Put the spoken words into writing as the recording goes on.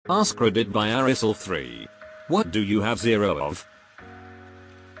AskReddit by Arisel3. What do you have zero of?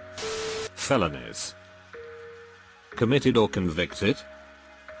 Felonies. Committed or convicted?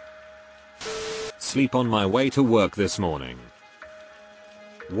 Sleep on my way to work this morning.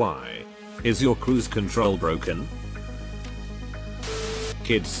 Why? Is your cruise control broken?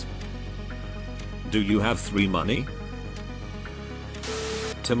 Kids. Do you have 3 money?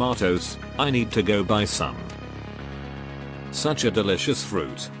 Tomatoes, I need to go buy some. Such a delicious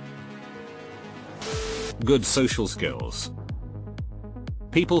fruit. Good social skills.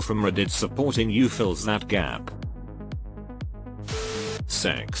 People from Reddit supporting you fills that gap.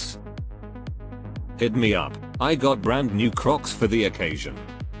 Sex. Hit me up, I got brand new Crocs for the occasion.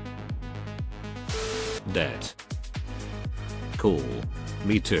 Debt. Cool.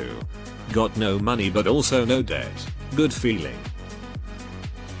 Me too. Got no money but also no debt. Good feeling.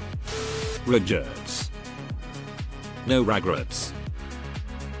 Regrets. No regrets.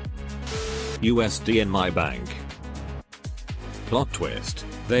 USD in my bank. Plot twist,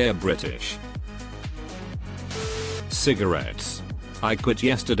 they're British. Cigarettes. I quit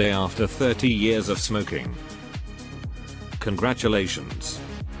yesterday after 30 years of smoking. Congratulations.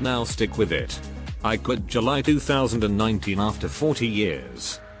 Now stick with it. I quit July 2019 after 40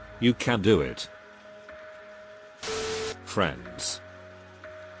 years. You can do it. Friends.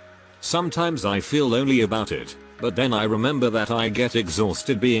 Sometimes I feel lonely about it, but then I remember that I get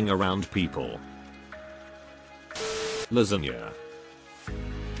exhausted being around people. Lasagna.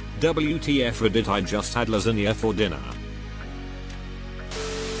 WTF Reddit, I just had lasagna for dinner.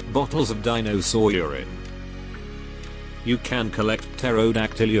 Bottles of dinosaur urine. You can collect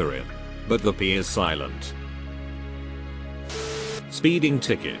pterodactyl urine, but the P is silent. Speeding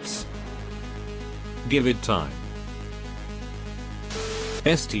tickets. Give it time.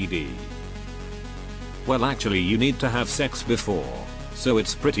 STD. Well, actually you need to have sex before, so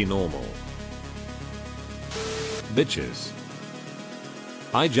it's pretty normal. Bitches.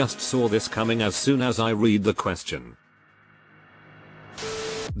 I just saw this coming as soon as I read the question.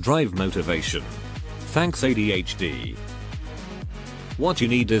 Drive motivation. Thanks ADHD. What you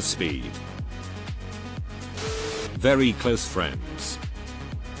need is speed. Very close friends.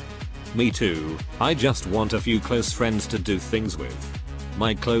 Me too, I just want a few close friends to do things with.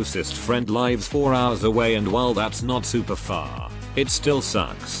 My closest friend lives 4 hours away, and while that's not super far, it still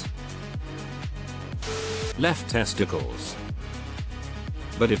sucks. Left testicles.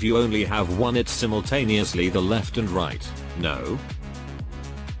 But if you only have one, it's simultaneously the left and right, no?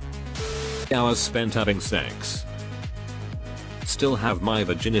 Hours spent having sex. Still have my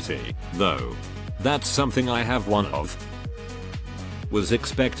virginity, though. That's something I have one of. Was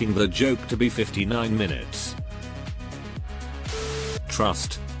expecting the joke to be 59 minutes.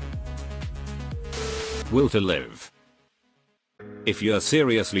 Trust. Will to live. If you're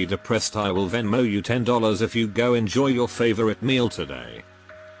seriously depressed, I will Venmo you $10 if you go enjoy your favorite meal today.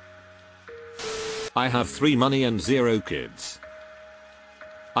 I have 3 money and 0 kids.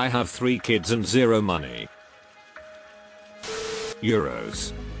 I have 3 kids and 0 money.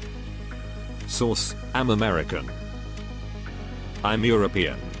 Euros. Source, I'm American. I'm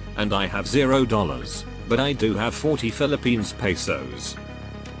European, and I have $0, but I do have 40 Philippines pesos.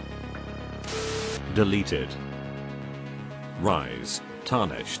 Deleted. Rise,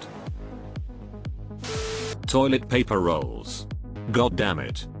 tarnished. Toilet paper rolls. God damn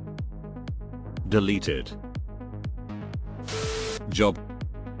it. Deleted. Job.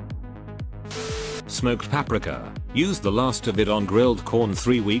 Smoked paprika. Used the last of it on grilled corn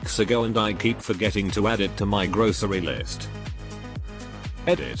 3 weeks ago and I keep forgetting to add it to my grocery list.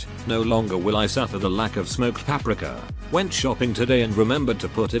 Edit. No longer will I suffer the lack of smoked paprika. Went shopping today and remembered to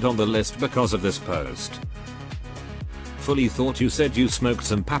put it on the list because of this post. Fully thought you said you smoked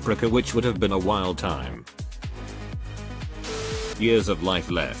some paprika, which would have been a wild time. Years of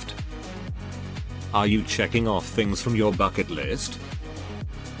life left. Are you checking off things from your bucket list?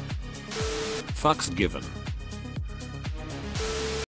 Fucks given.